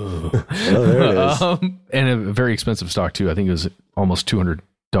 ooh. There it is. And a very expensive stock, too. I think it was almost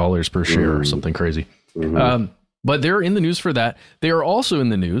 $200 per share or something crazy. But they're in the news for that. They are also in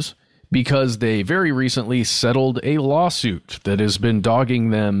the news because they very recently settled a lawsuit that has been dogging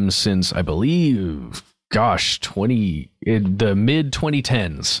them since, I believe, in the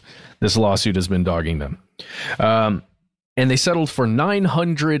mid-2010s. This lawsuit has been dogging them. And they settled for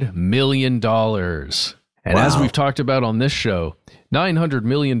 $900 million. And as we've talked about on this show, $900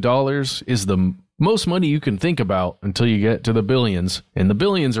 million is the most money you can think about until you get to the billions. And the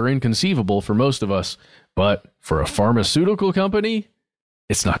billions are inconceivable for most of us. But for a pharmaceutical company,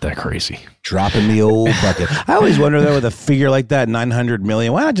 it's not that crazy. Dropping the old bucket. I always wonder, though, with a figure like that, $900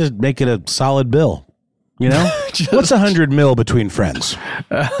 million, why not just make it a solid bill? You know? What's $100 million between friends?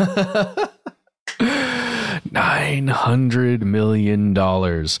 $900 million.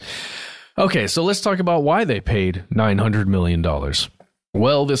 Okay, so let's talk about why they paid $900 million.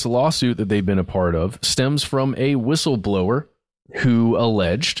 Well, this lawsuit that they've been a part of stems from a whistleblower who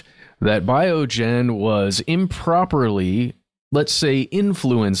alleged that Biogen was improperly, let's say,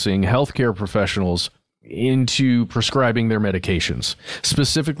 influencing healthcare professionals into prescribing their medications,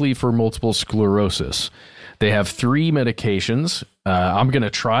 specifically for multiple sclerosis. They have 3 medications. I'm going to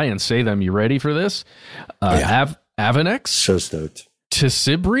try and say them. You ready for this? Avonex, So stoked.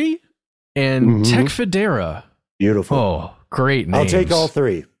 Tisibri, and Tecfidera. Beautiful. Oh, great names. I'll take all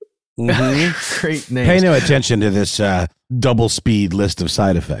 3. Great names. Pay no attention to this double speed list of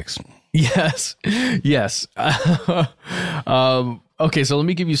side effects. Yes. Okay, so let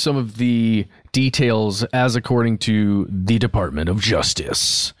me give you some of the details as according to the Department of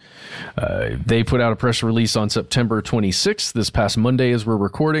Justice. They put out a press release on September 26th, this past Monday as we're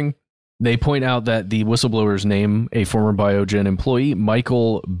recording. They point out that the whistleblowers name a former Biogen employee,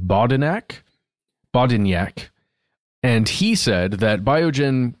 Michael Bodeniak, and he said that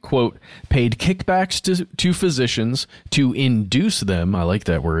Biogen, quote, paid kickbacks to physicians to induce them, I like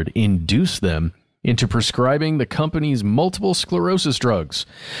that word, induce them, into prescribing the company's multiple sclerosis drugs.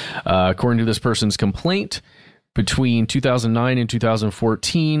 According to this person's complaint, between 2009 and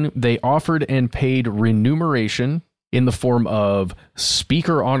 2014, they offered and paid remuneration in the form of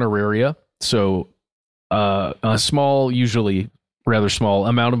speaker honoraria, so a small, usually rather small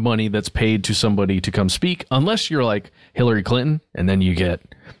amount of money that's paid to somebody to come speak, unless you're like Hillary Clinton, and then you get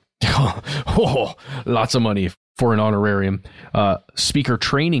lots of money for an honorarium, speaker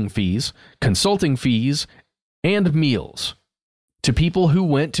training fees, consulting fees, and meals to people who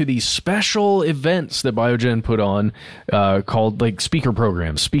went to these special events that Biogen put on, called like speaker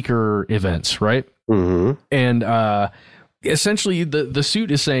programs, speaker events, right? Mm-hmm. And essentially the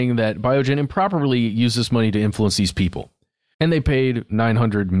suit is saying that Biogen improperly used this money to influence these people. And they paid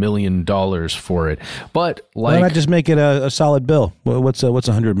 $900 million for it. But like, why not just make it a solid bill? What's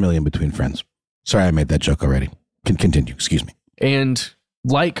 $100 million between friends? Sorry, I made that joke already. Continue. Excuse me. And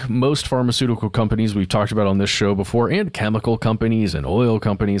like most pharmaceutical companies we've talked about on this show before, and chemical companies and oil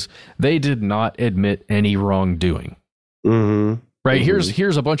companies, they did not admit any wrongdoing. Mm-hmm. Right? Mm-hmm.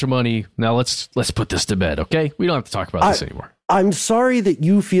 Here's a bunch of money. Now let's put this to bed, okay? We don't have to talk about this anymore. I'm sorry that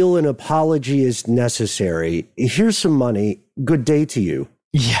you feel an apology is necessary. Here's some money. Good day to you.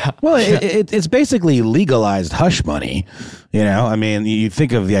 Yeah. Well, it's basically legalized hush money. You know, I mean, you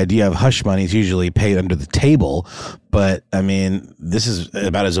think of the idea of hush money is usually paid under the table, but I mean, this is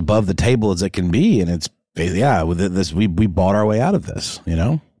about as above the table as it can be. And it's, with this, we bought our way out of this, you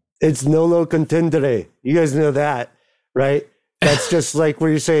know? It's nolo contendere. You guys know that, right? That's just like where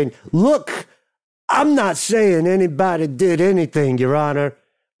you're saying, look, I'm not saying anybody did anything, Your Honor,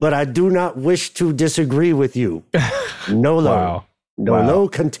 but I do not wish to disagree with you. Nolo. Wow. Nolo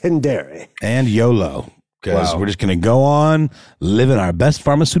contendere. And YOLO, because we're just going to go on living our best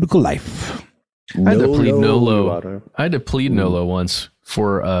pharmaceutical life. I had to plead Nolo. I had to plead Nolo once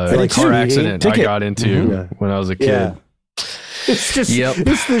for a car accident I got into when I was a kid. Yeah. It's just,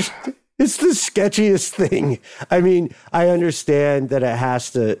 it's the sketchiest thing. I mean, I understand that it has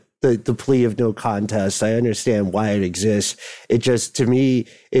to, the plea of no contest. I understand why it exists. It just, to me,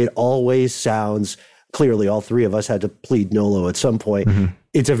 it always sounds, clearly all 3 of us had to plead Nolo at some point. Mm-hmm.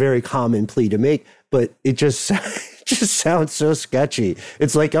 It's a very common plea to make, but it just sounds so sketchy.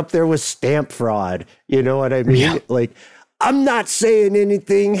 It's like up there with stamp fraud. You know what I mean? Yeah. Like, I'm not saying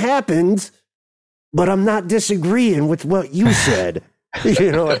anything happened, but I'm not disagreeing with what you said.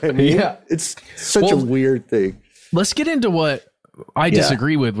 You know what I mean? Yeah. It's such a weird thing. Let's get into what I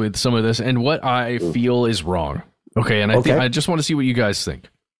disagree with some of this and what I feel is wrong. Okay. And I just want to see what you guys think.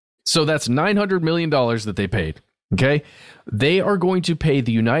 So that's $900 million that they paid. Okay. They are going to pay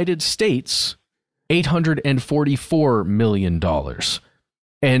the United States $844 million.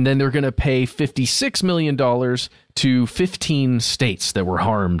 And then they're going to pay $56 million to 15 states that were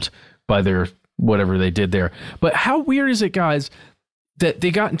harmed by their whatever they did there. But how weird is it, guys, that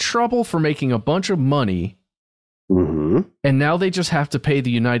they got in trouble for making a bunch of money, and now they just have to pay the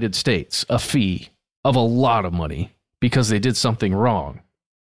United States a fee of a lot of money because they did something wrong?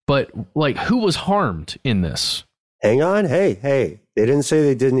 But like, who was harmed in this? Hang on. Hey, they didn't say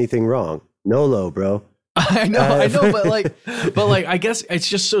they did anything wrong. Nolo, bro. I know, but like, I guess it's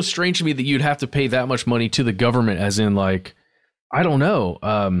just so strange to me that you'd have to pay that much money to the government, as in like, I don't know.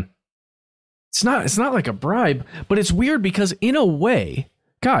 It's not like a bribe, but it's weird because in a way,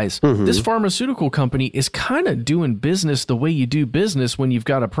 guys, this pharmaceutical company is kind of doing business the way you do business when you've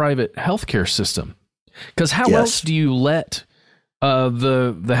got a private healthcare system. Because how else do you let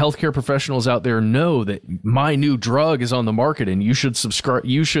the healthcare professionals out there know that my new drug is on the market and you should subscribe,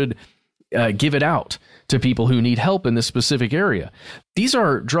 you should give it out to people who need help in this specific area? These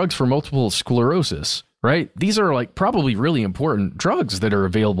are drugs for multiple sclerosis, right? These are like probably really important drugs that are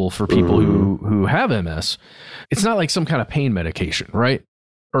available for people who have MS. It's not like some kind of pain medication, right?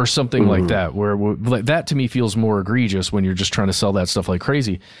 or something like that, where like that to me feels more egregious when you're just trying to sell that stuff like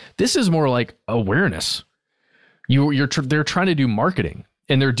crazy. This is more like awareness. They're trying to do marketing,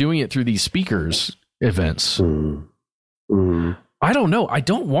 and they're doing it through these speakers events. I don't know. I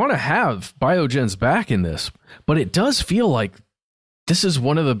don't want to have Biogen's back in this, but it does feel like this is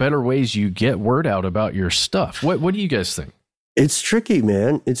one of the better ways you get word out about your stuff. What do you guys think? It's tricky,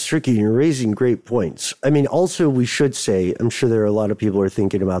 man. It's tricky. You're raising great points. I mean, also, we should say, I'm sure there are a lot of people who are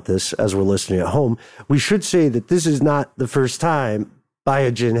thinking about this as we're listening at home. We should say that this is not the first time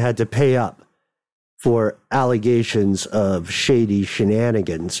Biogen had to pay up for allegations of shady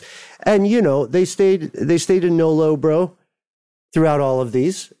shenanigans. And, you know, they stayed in no-low, bro, throughout all of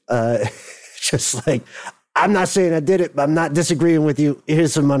these. Just like, I'm not saying I did it, but I'm not disagreeing with you.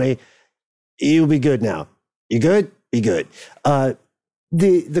 Here's some money. You'll be good now. You good? Be good.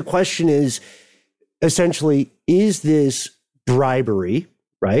 The question is, essentially, is this bribery,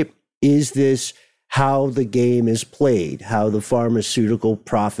 right? Is this how the game is played, how the pharmaceutical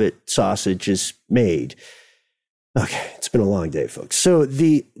profit sausage is made? Okay, it's been a long day, folks. So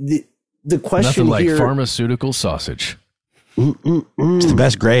the question Nothing like here, pharmaceutical sausage. It's the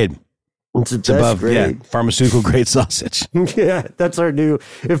best grade. It's the best above grade. Yeah, pharmaceutical grade sausage. Yeah, that's our new.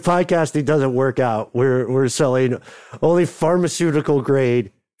 If podcasting doesn't work out, we're selling only pharmaceutical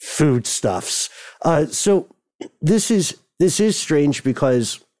grade foodstuffs. So this is strange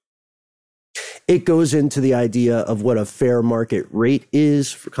because it goes into the idea of what a fair market rate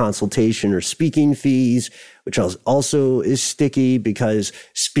is for consultation or speaking fees, which also is sticky because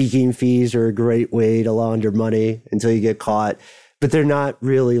speaking fees are a great way to launder money until you get caught. But they're not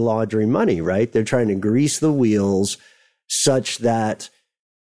really laundering money, right? They're trying to grease the wheels such that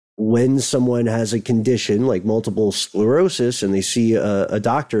when someone has a condition like multiple sclerosis and they see a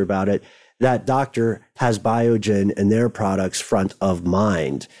doctor about it, that doctor has Biogen and their products front of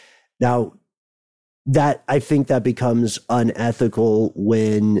mind. Now, I think that becomes unethical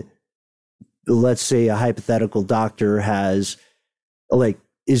when, let's say, a hypothetical doctor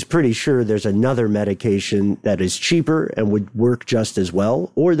is pretty sure there's another medication that is cheaper and would work just as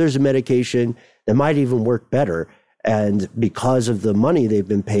well, or there's a medication that might even work better. And because of the money they've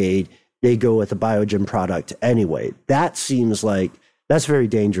been paid, they go with a Biogen product anyway. That seems like that's very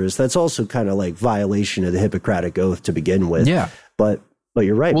dangerous. That's also kind of like violation of the Hippocratic Oath to begin with. Yeah. But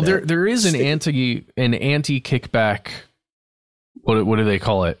you're right. Well, man. there is an anti-kickback, what do they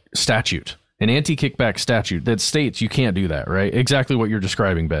call it? Statute. An anti-kickback statute that states you can't do that, right? Exactly what you're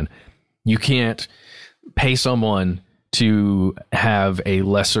describing, Ben. You can't pay someone to have a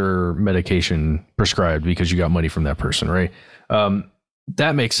lesser medication prescribed because you got money from that person, right?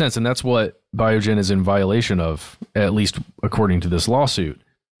 That makes sense. And that's what Biogen is in violation of, at least according to this lawsuit.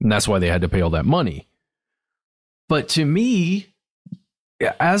 And that's why they had to pay all that money. But to me,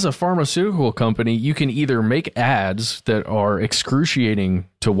 as a pharmaceutical company, you can either make ads that are excruciating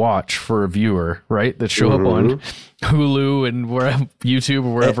to watch for a viewer, right? That show up on Hulu and YouTube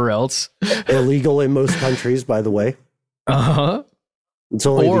or wherever else. Illegal in most countries, by the way. Uh-huh. It's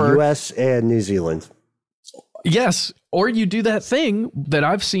only the US and New Zealand. Yes. Or you do that thing that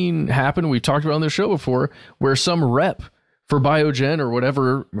I've seen happen, we've talked about on the show before, where some rep for Biogen or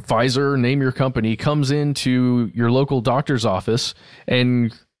whatever, Pfizer, name your company, comes into your local doctor's office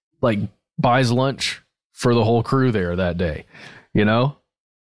and like buys lunch for the whole crew there that day, you know?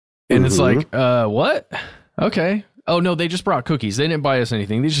 And it's like, what? Okay. Oh no, they just brought cookies. They didn't buy us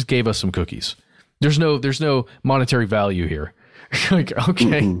anything. They just gave us some cookies. There's no monetary value here. Like,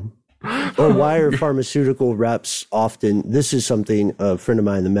 okay. Or why are pharmaceutical reps often, this is something a friend of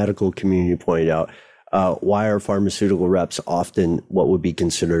mine in the medical community pointed out, why are pharmaceutical reps often what would be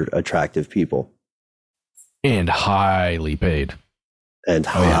considered attractive people? And highly paid. And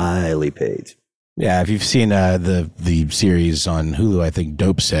highly paid. Yeah, if you've seen the series on Hulu, I think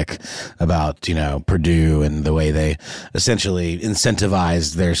Dope Sick, about, you know, Purdue and the way they essentially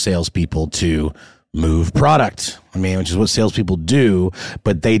incentivized their salespeople to move product. I mean, which is what salespeople do,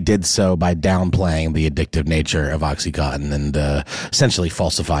 but they did so by downplaying the addictive nature of OxyContin and essentially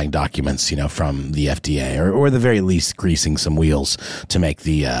falsifying documents, you know, from the FDA, or at the very least greasing some wheels to make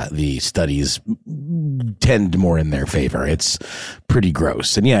the studies tend more in their favor. It's pretty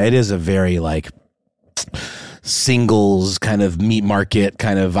gross. And yeah, it is a very like singles kind of meat market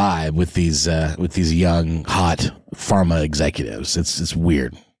kind of vibe with these young hot pharma executives. It's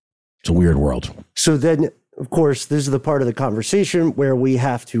weird. It's a weird world. So then, of course, this is the part of the conversation where we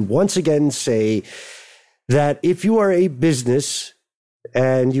have to once again say that if you are a business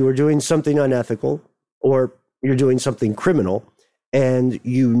and you are doing something unethical or you're doing something criminal and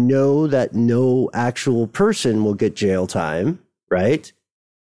you know that no actual person will get jail time, right?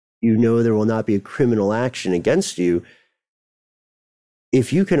 you know there will not be a criminal action against you.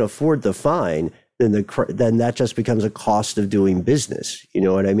 If you can afford the fine, then that just becomes a cost of doing business. You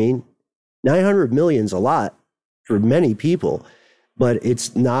know what I mean? 900 million is a lot for many people, but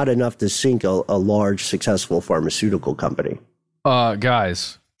it's not enough to sink a large, successful pharmaceutical company.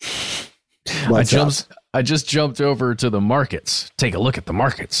 Guys, I just jumped over to the markets. Take a look at the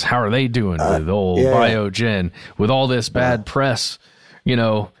markets. How are they doing with old Biogen? With all this bad press, you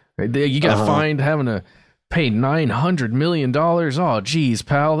know, you got fined having to pay $900 million. Oh, geez,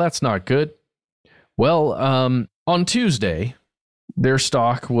 pal, that's not good. Well, on Tuesday, their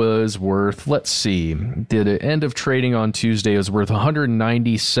stock was worth, let's see, the end of trading on Tuesday was worth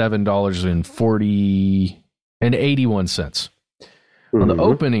 $197.81. On the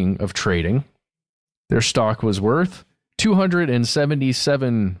opening of trading, their stock was worth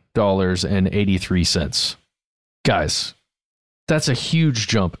 $277.83. Guys, that's a huge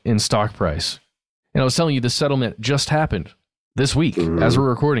jump in stock price. And I was telling you, the settlement just happened this week as we're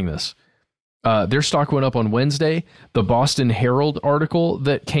recording this. Their stock went up on Wednesday. The Boston Herald article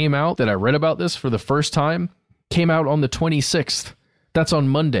that came out, that I read about this for the first time, came out on the 26th. That's on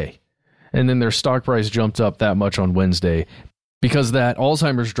Monday. And then their stock price jumped up that much on Wednesday because that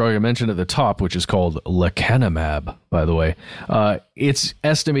Alzheimer's drug I mentioned at the top, which is called lecanemab, by the way, it's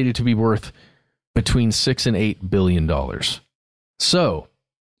estimated to be worth between $6 and $8 billion. So,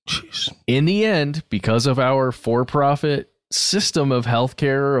 in the end, because of our for-profit system of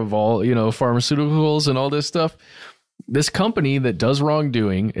healthcare, of all, you know, pharmaceuticals and all this stuff, this company that does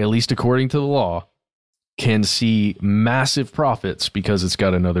wrongdoing, at least according to the law, can see massive profits because it's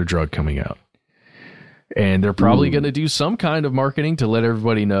got another drug coming out. And they're probably going to do some kind of marketing to let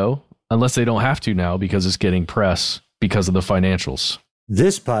everybody know, unless they don't have to now because it's getting press because of the financials.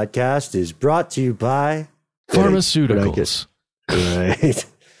 This podcast is brought to you by pharmaceuticals. Right.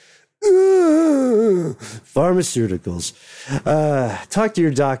 Pharmaceuticals. Talk to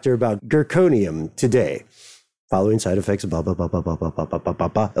your doctor about Zirconium today. Following side effects of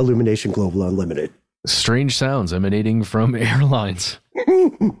Illumination Global Unlimited. Strange sounds emanating from airlines.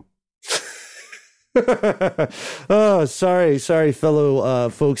 Oh, sorry, fellow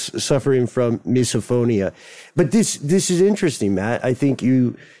folks suffering from misophonia. But this is interesting, Matt. I think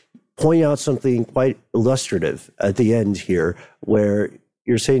you point out something quite illustrative at the end here, where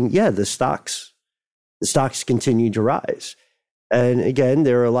you're saying, yeah, the stocks continue to rise. And again,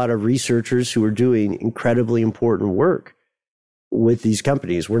 there are a lot of researchers who are doing incredibly important work with these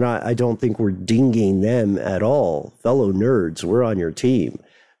companies. I don't think we're dinging them at all. Fellow nerds, we're on your team.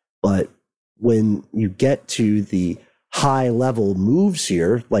 But when you get to the high level moves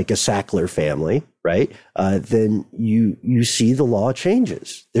here, like a Sackler family, right? Then you see the law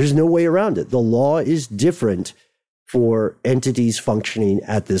changes. There's no way around it. The law is different for entities functioning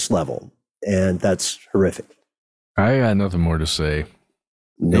at this level. And that's horrific. I got nothing more to say.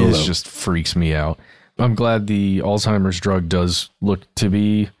 It just freaks me out. I'm glad the Alzheimer's drug does look to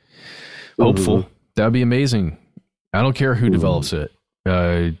be hopeful. That'd be amazing. I don't care who develops it.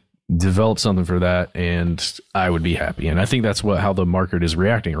 Develop something for that, and I would be happy. And I think that's how the market is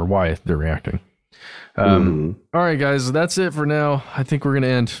reacting, or why they're reacting. All right, guys, that's it for now. I think we're going to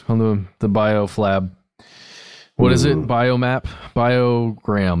end on the bioflab. What is it? Biomap?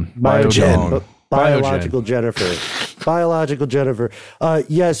 Biogram? Biogen. Biological Jennifer. Biological Jennifer.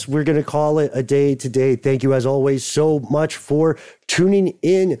 Yes, we're going to call it a day today. Thank you, as always, so much for tuning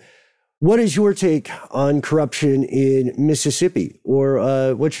in. What is your take on corruption in Mississippi?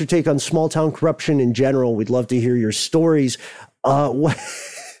 Or what's your take on small town corruption in general? We'd love to hear your stories. What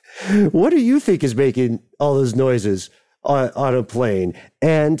do you think is making all those noises on a plane?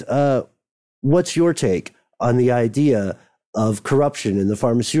 And what's your take on the idea of corruption in the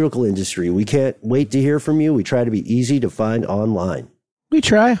pharmaceutical industry? We can't wait to hear from you. We try to be easy to find online. We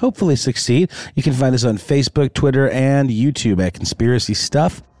try, hopefully succeed. You can find us on Facebook, Twitter, and YouTube at Conspiracy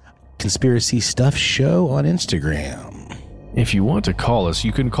Stuff. Conspiracy Stuff Show on Instagram. If you want to call us,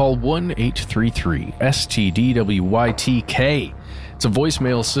 you can call 1-833-STDWYTK. It's a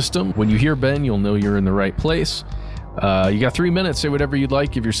voicemail system. When you hear Ben, you'll know you're in the right place. You got 3 minutes. Say whatever you'd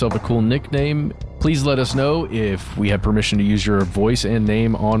like. Give yourself a cool nickname. Please let us know if we have permission to use your voice and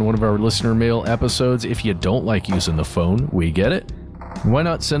name on one of our listener mail episodes. If you don't like using the phone, we get it. Why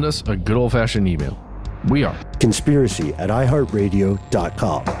not send us a good old-fashioned email? We are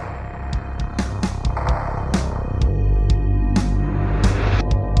conspiracy@iheartradio.com.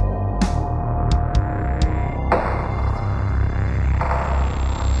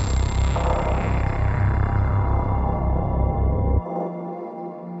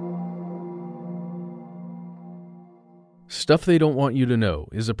 Stuff They Don't Want You to Know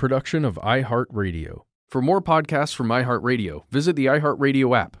is a production of iHeartRadio. For more podcasts from iHeartRadio, visit the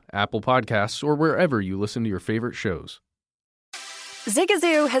iHeartRadio app, Apple Podcasts, or wherever you listen to your favorite shows.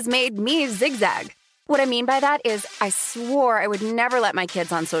 Zigazoo has made me zigzag. What I mean by that is I swore I would never let my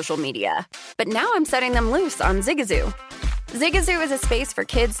kids on social media, but now I'm setting them loose on Zigazoo. Zigazoo is a space for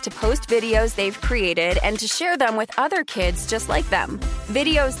kids to post videos they've created and to share them with other kids just like them.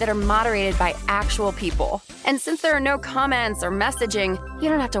 Videos that are moderated by actual people. And since there are no comments or messaging, you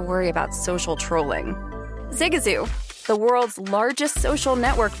don't have to worry about social trolling. Zigazoo, the world's largest social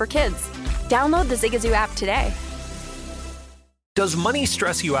network for kids. Download the Zigazoo app today. Does money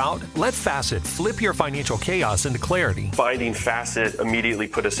stress you out? Let Facet flip your financial chaos into clarity. Finding Facet immediately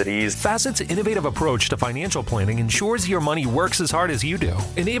put us at ease. Facet's innovative approach to financial planning ensures your money works as hard as you do,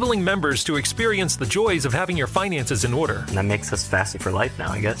 enabling members to experience the joys of having your finances in order. And that makes us Facet for life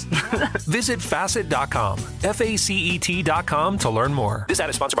now, I guess. Visit Facet.com, FACET.com to learn more. This ad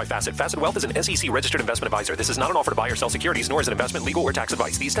is sponsored by Facet. Facet Wealth is an SEC registered investment advisor. This is not an offer to buy or sell securities, nor is it investment, legal, or tax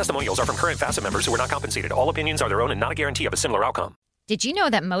advice. These testimonials are from current Facet members who are not compensated. All opinions are their own and not a guarantee of a similar outcome. Did you know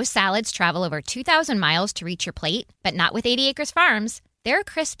that most salads travel over 2,000 miles to reach your plate? But not with 80 Acres Farms. Their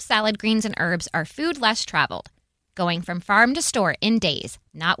crisp salad greens and herbs are food less traveled, going from farm to store in days,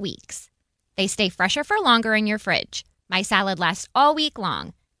 not weeks. They stay fresher for longer in your fridge. My salad lasts all week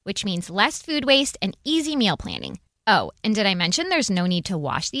long, which means less food waste and easy meal planning. Oh, and did I mention there's no need to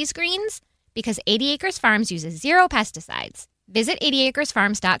wash these greens? Because 80 Acres Farms uses 0 pesticides. Visit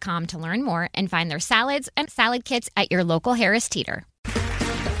 80acresfarms.com to learn more and find their salads and salad kits at your local Harris Teeter.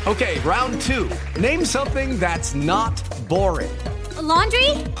 Okay, round 2. Name something that's not boring. A laundry?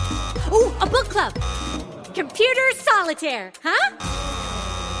 Ooh, a book club. Computer solitaire, huh?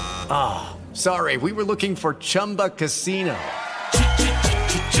 Ah, oh, sorry, we were looking for Chumba Casino.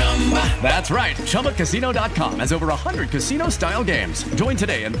 That's right, ChumbaCasino.com has over 100 casino-style games. Join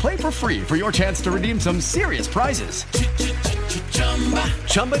today and play for free for your chance to redeem some serious prizes.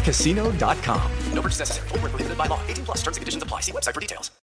 ChumbaCasino.com. No purchase necessary. Void where prohibited by law. 18+ terms and conditions apply. See website for details.